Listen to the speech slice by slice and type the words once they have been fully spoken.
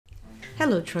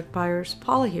Hello truck buyers,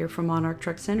 Paula here from Monarch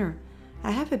Truck Center.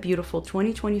 I have a beautiful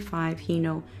 2025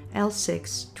 Hino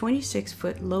L6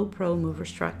 26-foot Low Pro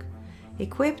movers truck,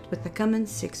 equipped with a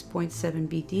Cummins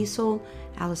 6.7B diesel,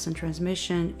 Allison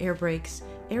transmission, air brakes,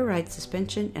 air ride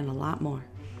suspension, and a lot more.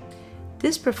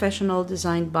 This professional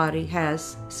designed body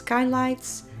has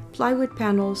skylights, plywood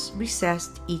panels,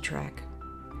 recessed E-track,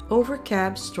 over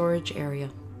cab storage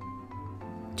area,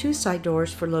 2 side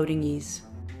doors for loading ease,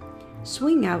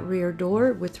 swing out rear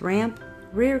door with ramp,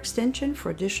 rear extension for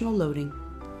additional loading.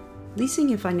 Leasing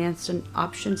and financing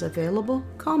options available?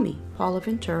 Call me, Paula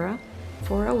Ventura,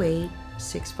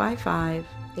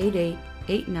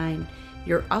 408-655-8889,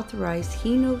 your authorized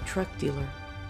Hino truck dealer.